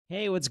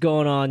Hey, what's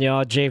going on,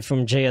 y'all? Jay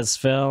from JS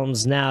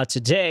Films. Now,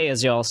 today,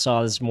 as y'all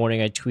saw this morning,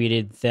 I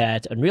tweeted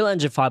that Unreal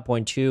Engine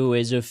 5.2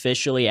 is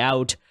officially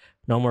out.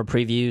 No more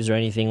previews or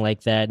anything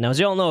like that. Now, as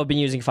y'all know, I've been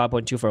using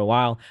 5.2 for a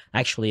while.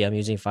 Actually, I'm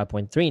using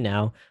 5.3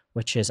 now,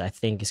 which I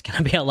think is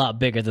going to be a lot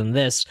bigger than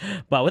this.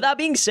 But with that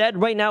being said,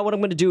 right now, what I'm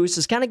going to do is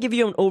just kind of give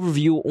you an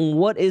overview on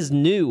what is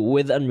new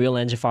with Unreal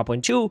Engine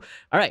 5.2. All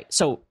right,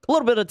 so a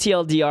little bit of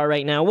TLDR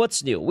right now.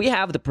 What's new? We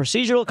have the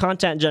procedural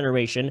content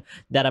generation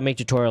that I make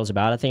tutorials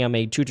about. I think I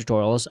made 2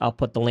 tutorials. I'll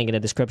put the link in the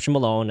description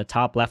below in the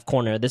top left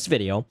corner of this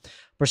video.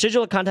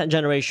 Procedural content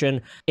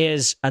generation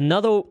is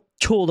another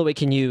tool that we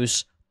can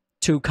use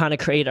to kind of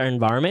create our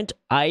environment.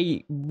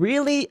 I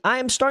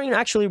am starting to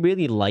actually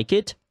really like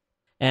it.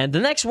 And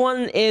the next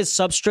one is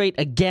Substrate.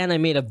 Again, I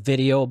made a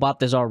video about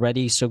this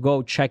already, so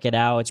go check it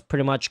out. It's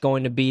pretty much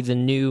going to be the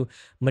new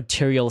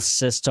material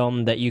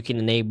system that you can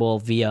enable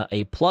via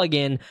a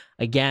plugin.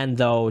 Again,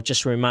 though,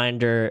 just a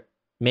reminder,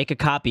 make a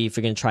copy if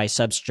you're going to try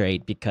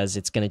Substrate, because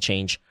it's going to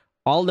change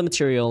all the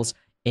materials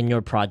in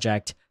your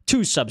project to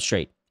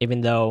Substrate,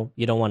 even though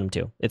you don't want them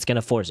to. It's going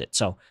to force it.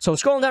 So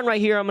scrolling down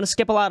right here, I'm going to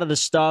skip a lot of the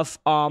stuff.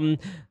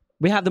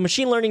 We have the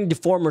machine learning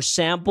deformer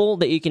sample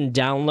that you can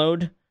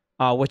download,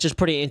 which is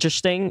pretty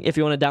interesting. If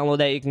you want to download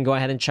that, you can go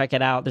ahead and check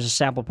it out. There's a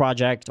sample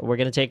project. We're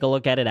going to take a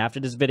look at it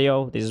after this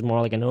video. This is more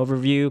like an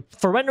overview.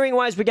 For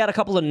rendering-wise, we got a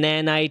couple of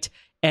nanite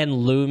and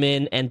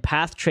lumen and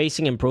path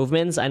tracing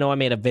improvements. I know I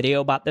made a video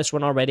about this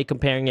one already,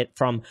 comparing it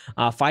from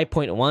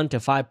 5.1 to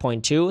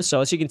 5.2. So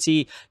as you can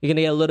see, you're going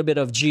to get a little bit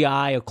of GI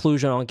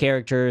occlusion on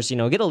characters, get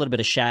a little bit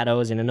of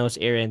shadows in the nose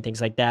area and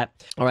things like that.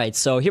 All right,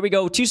 so here we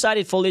go.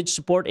 Two-sided foliage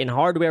support in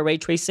hardware ray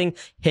tracing,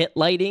 hit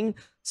lighting.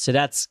 So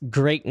that's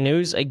great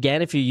news.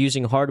 Again, if you're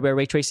using hardware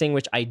ray tracing,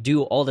 which I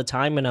do all the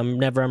time, and I'm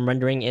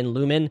rendering in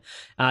Lumen.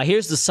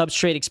 Here's the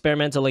Substrate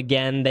experimental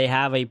again. They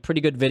have a pretty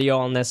good video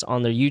on this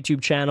on their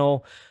YouTube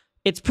channel.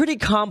 It's pretty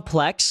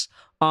complex.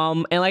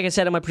 And like I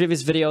said in my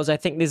previous videos, I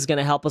think this is going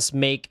to help us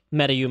make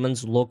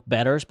metahumans look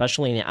better,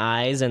 especially in the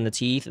eyes and the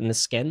teeth and the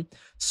skin.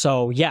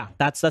 So yeah,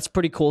 that's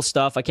pretty cool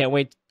stuff. I can't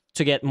wait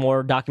to get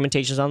more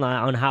documentations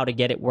on how to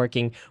get it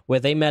working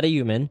with a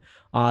metahuman.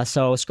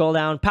 So scroll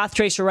down. Path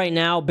Tracer right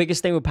now,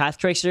 biggest thing with Path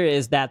Tracer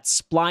is that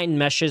spline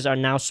meshes are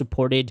now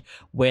supported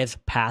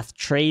with path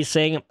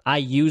tracing. I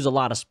use a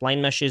lot of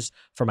spline meshes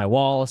for my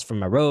walls, for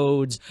my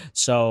roads,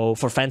 so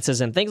for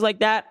fences and things like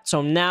that.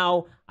 So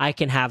now I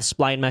can have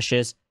spline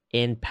meshes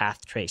in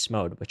path trace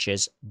mode, which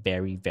is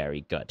very,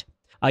 very good.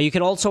 You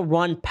can also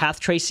run path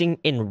tracing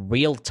in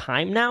real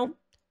time now.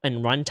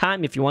 And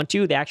runtime, if you want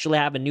to. They actually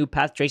have a new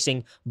path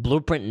tracing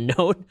blueprint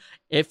node.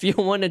 If you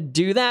want to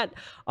do that,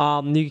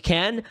 you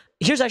can.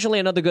 Here's actually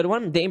another good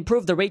one. They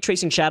improved the ray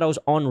tracing shadows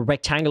on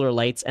rectangular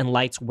lights and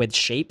lights with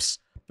shapes,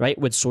 right,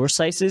 with source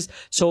sizes.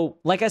 So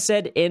like I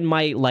said in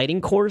my lighting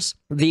course,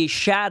 the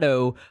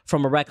shadow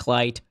from a rec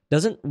light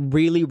doesn't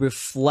really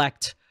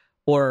reflect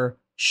or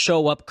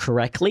show up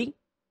correctly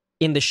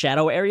in the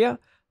shadow area.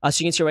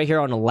 So you can see right here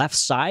on the left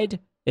side,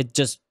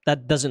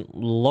 that doesn't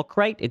look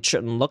right. It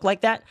shouldn't look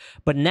like that.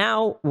 But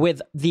now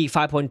with the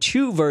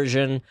 5.2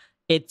 version,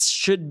 it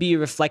should be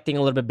reflecting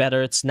a little bit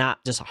better. It's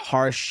not just a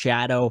harsh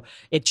shadow.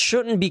 It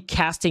shouldn't be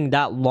casting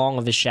that long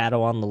of a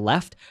shadow on the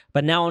left.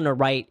 But now on the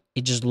right,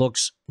 it just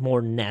looks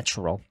more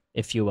natural,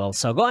 if you will.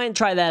 So go ahead and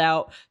try that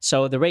out.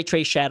 So the ray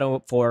trace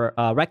shadow for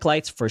rec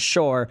lights for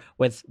sure,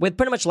 with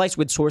pretty much lights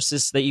with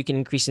sources that you can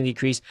increase and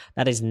decrease,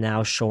 that is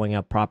now showing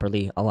up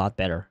properly a lot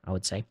better, I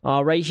would say.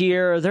 Right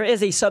here, there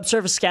is a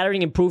subsurface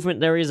scattering improvement.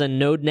 There is a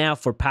node now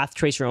for path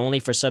tracer only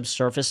for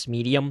subsurface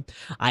medium.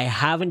 I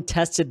haven't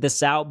tested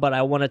this out, but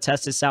I want to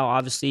test this out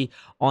obviously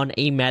on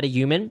a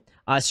metahuman.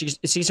 So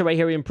you see right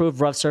here, we improved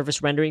rough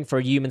surface rendering for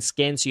human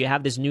skin. So you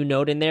have this new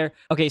node in there.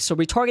 Okay, so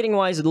retargeting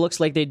wise, it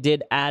looks like they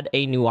did add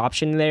a new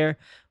option there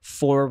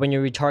for when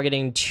you're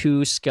retargeting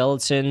 2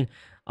 skeleton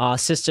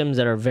systems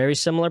that are very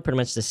similar, pretty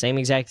much the same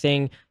exact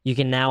thing. You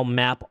can now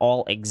map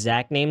all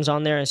exact names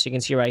on there, as you can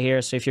see right here.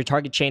 So if your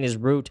target chain is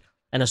root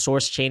and a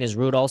source chain is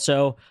root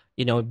also,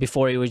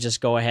 before you would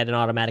just go ahead and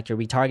automatically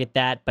retarget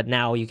that, but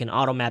now you can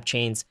auto map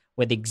chains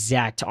with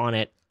exact on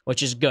it,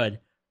 which is good.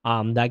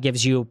 That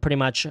gives you pretty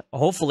much,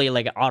 hopefully,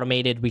 like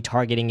automated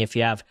retargeting if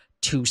you have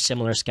 2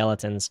 similar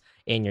skeletons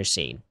in your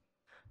scene.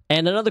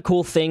 And another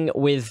cool thing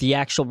with the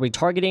actual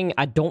retargeting,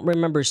 I don't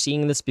remember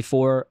seeing this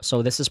before,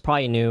 so this is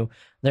probably new.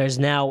 There's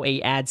now a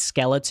add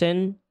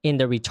skeleton in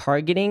the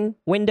retargeting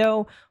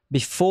window.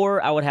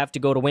 Before, I would have to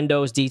go to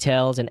Windows,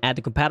 Details, and add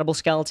the compatible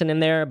skeleton in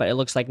there, but it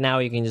looks like now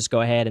you can just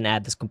go ahead and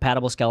add this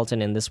compatible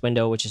skeleton in this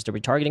window, which is the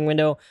retargeting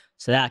window,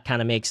 so that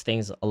kind of makes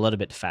things a little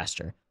bit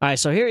faster. All right,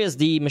 so here is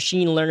the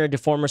Machine Learner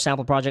Deformer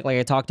Sample Project like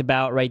I talked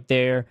about right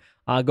there.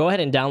 Go ahead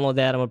and download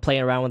that. I'm going to play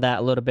around with that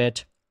a little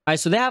bit. All right,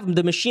 so they have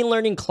the machine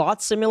learning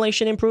cloth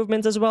simulation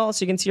improvements as well,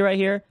 so you can see right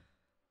here.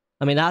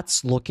 I mean,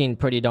 that's looking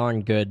pretty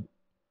darn good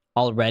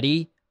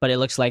already, but it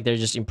looks like they're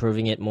just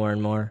improving it more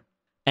and more.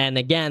 And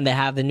again, they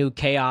have the new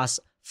Chaos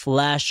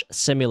Flash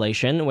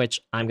simulation, which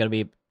I'm going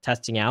to be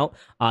testing out.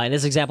 In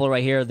this example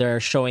right here, they're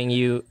showing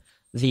you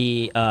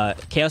the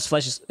Chaos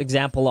Flash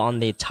example on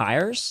the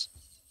tires.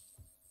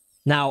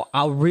 Now,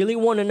 I really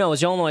want to know,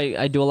 as y'all know,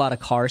 I do a lot of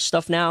car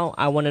stuff now.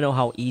 I want to know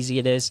how easy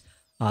it is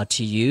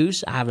to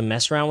use. I haven't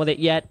messed around with it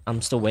yet.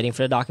 I'm still waiting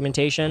for the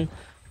documentation.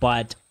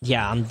 But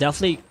yeah, I'm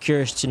definitely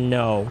curious to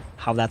know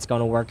how that's going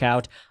to work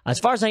out. As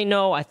far as I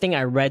know, I think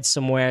I read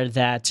somewhere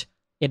that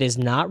it is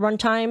not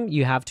runtime.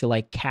 You have to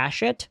like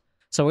cache it.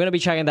 So we're going to be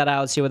checking that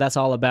out, see what that's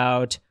all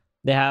about.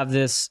 They have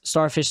this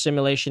starfish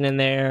simulation in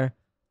there.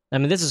 I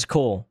mean, this is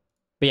cool.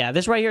 But yeah,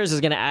 this right here is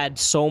going to add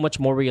so much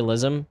more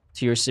realism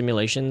to your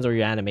simulations or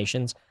your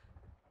animations.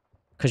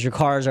 Because your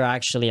cars are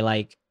actually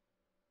like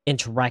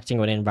interacting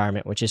with the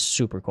environment, which is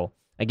super cool.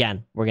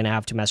 Again, we're going to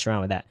have to mess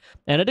around with that.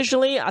 And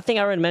additionally, I think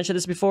I already mentioned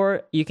this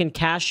before, you can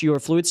cache your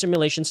fluid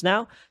simulations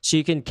now. So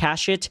you can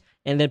cache it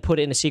and then put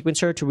it in a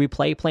sequencer to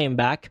replay, play them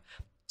back.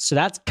 So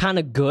that's kind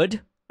of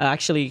good.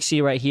 Actually,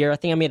 see right here, I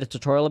think I made a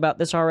tutorial about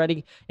this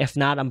already. If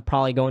not, I'm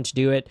probably going to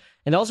do it.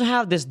 And they also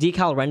have this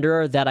decal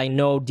renderer that I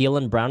know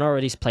Dylan Brown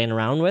already is playing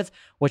around with,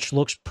 which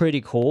looks pretty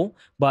cool.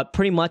 But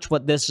pretty much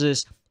what this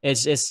is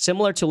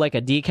similar to like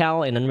a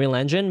decal in Unreal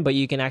Engine, but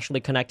you can actually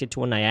connect it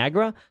to a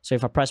Niagara. So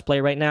if I press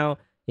play right now,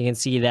 you can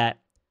see that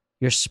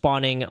you're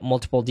spawning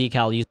multiple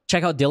decal.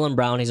 Check out Dylan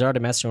Brown. He's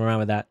already messing around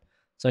with that.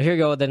 So here you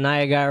go, the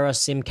Niagara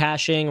sim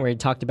caching, where we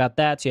talked about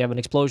that. So you have an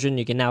explosion,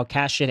 you can now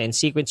cache it in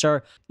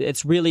sequencer.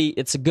 It's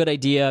a good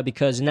idea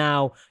because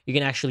now you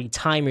can actually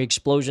time your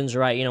explosions,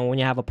 right? You know, when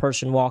you have a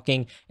person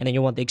walking and then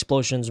you want the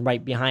explosions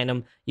right behind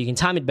them, you can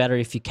time it better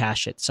if you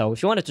cache it. So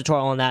if you want a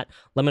tutorial on that,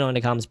 let me know in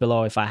the comments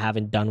below if I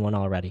haven't done one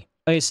already.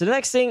 Okay, so the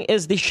next thing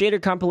is the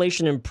shader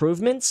compilation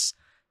improvements.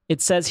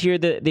 It says here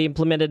that they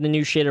implemented a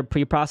new shader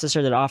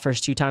preprocessor that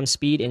offers 2x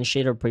speed in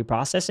shader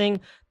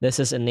preprocessing. This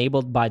is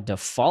enabled by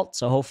default,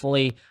 so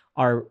hopefully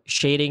our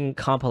shading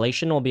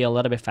compilation will be a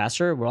little bit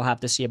faster. We'll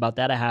have to see about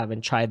that. I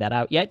haven't tried that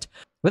out yet.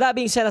 With that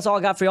being said, that's all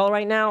I got for y'all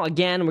right now.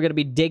 Again, we're going to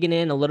be digging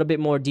in a little bit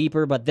more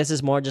deeper, but this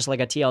is more just like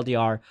a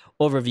TLDR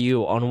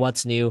overview on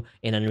what's new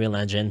in Unreal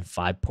Engine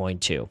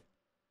 5.2.